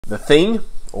the thing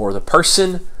or the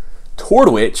person toward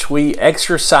which we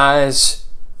exercise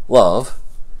love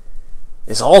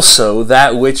is also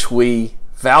that which we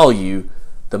value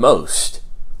the most.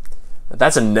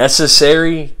 That's a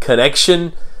necessary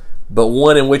connection, but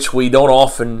one in which we don't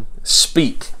often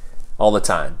speak all the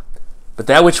time. But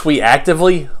that which we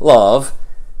actively love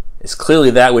is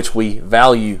clearly that which we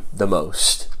value the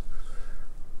most.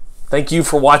 Thank you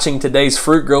for watching today's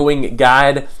Fruit Growing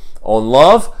Guide on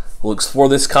Love. We'll explore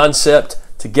this concept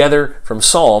together from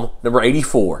Psalm number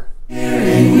 84.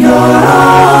 In your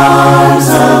arms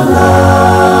of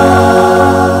love.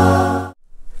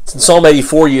 In Psalm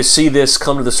 84, you see this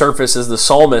come to the surface as the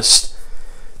psalmist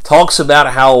talks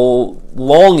about how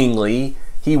longingly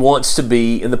he wants to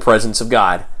be in the presence of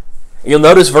God. You'll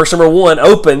notice verse number 1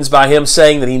 opens by him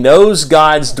saying that he knows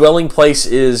God's dwelling place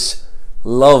is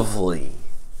lovely.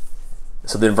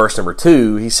 So then verse number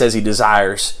 2, he says he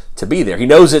desires to be there. He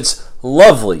knows it's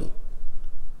lovely.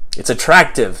 It's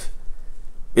attractive.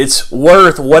 It's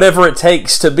worth whatever it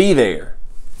takes to be there.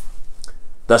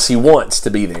 Thus he wants to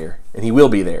be there, and he will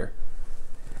be there.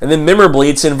 And then memorably,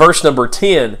 it's in verse number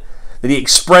 10 that he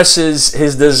expresses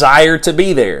his desire to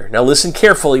be there. Now listen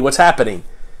carefully what's happening.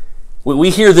 We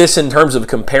hear this in terms of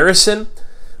comparison,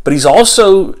 but he's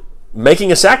also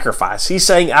making a sacrifice. He's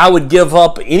saying, I would give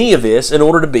up any of this in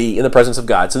order to be in the presence of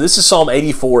God. So this is Psalm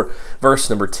 84, verse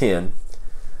number 10.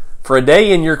 For a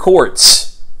day in your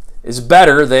courts is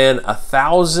better than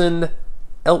 1,000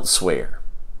 elsewhere.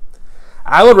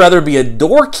 I would rather be a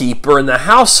doorkeeper in the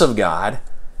house of God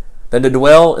than to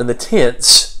dwell in the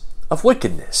tents of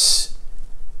wickedness.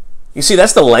 You see,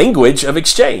 that's the language of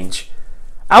exchange.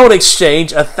 I would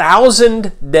exchange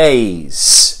 1,000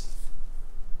 days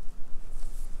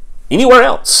anywhere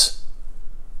else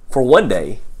for one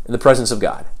day in the presence of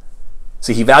God.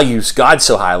 See, he values God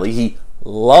so highly, he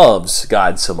loves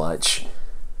God so much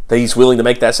that he's willing to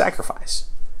make that sacrifice.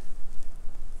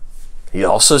 He's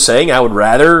also saying, I would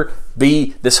rather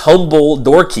be this humble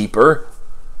doorkeeper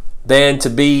than to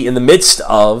be in the midst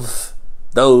of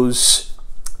those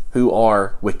who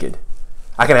are wicked.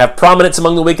 I can have prominence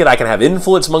among the wicked. I can have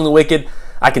influence among the wicked.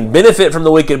 I can benefit from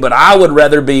the wicked, but I would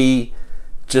rather be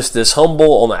just this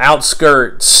humble on the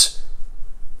outskirts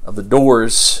of the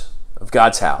doors of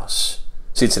God's house.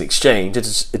 See, it's an exchange.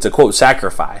 It's a, quote,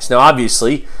 sacrifice. Now,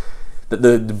 obviously,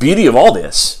 the beauty of all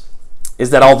this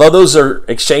is that although those are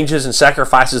exchanges and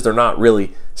sacrifices, they're not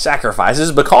really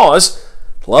sacrifices because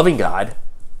loving God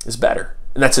is better.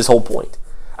 And that's his whole point.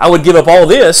 I would give up all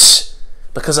this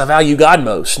because I value God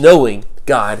most, knowing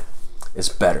God is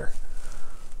better.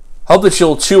 Hope that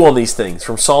you'll chew on these things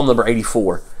from Psalm number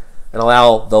 84 and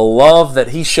allow the love that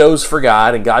he shows for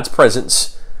God and God's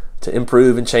presence to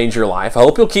improve and change your life. I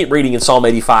hope you'll keep reading in Psalm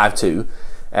 85 too,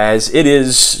 as it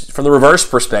is, from the reverse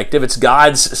perspective, it's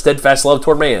God's steadfast love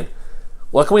toward man.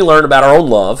 What can we learn about our own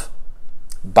love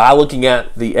by looking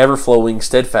at the ever-flowing,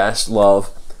 steadfast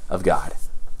love of God?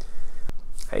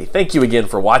 Hey, thank you again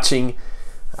for watching.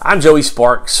 I'm Joey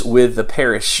Sparks with the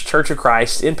Parish Church of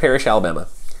Christ in Parrish, Alabama,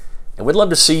 and we'd love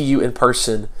to see you in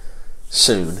person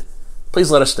soon. Please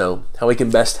let us know how we can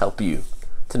best help you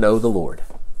to know the Lord.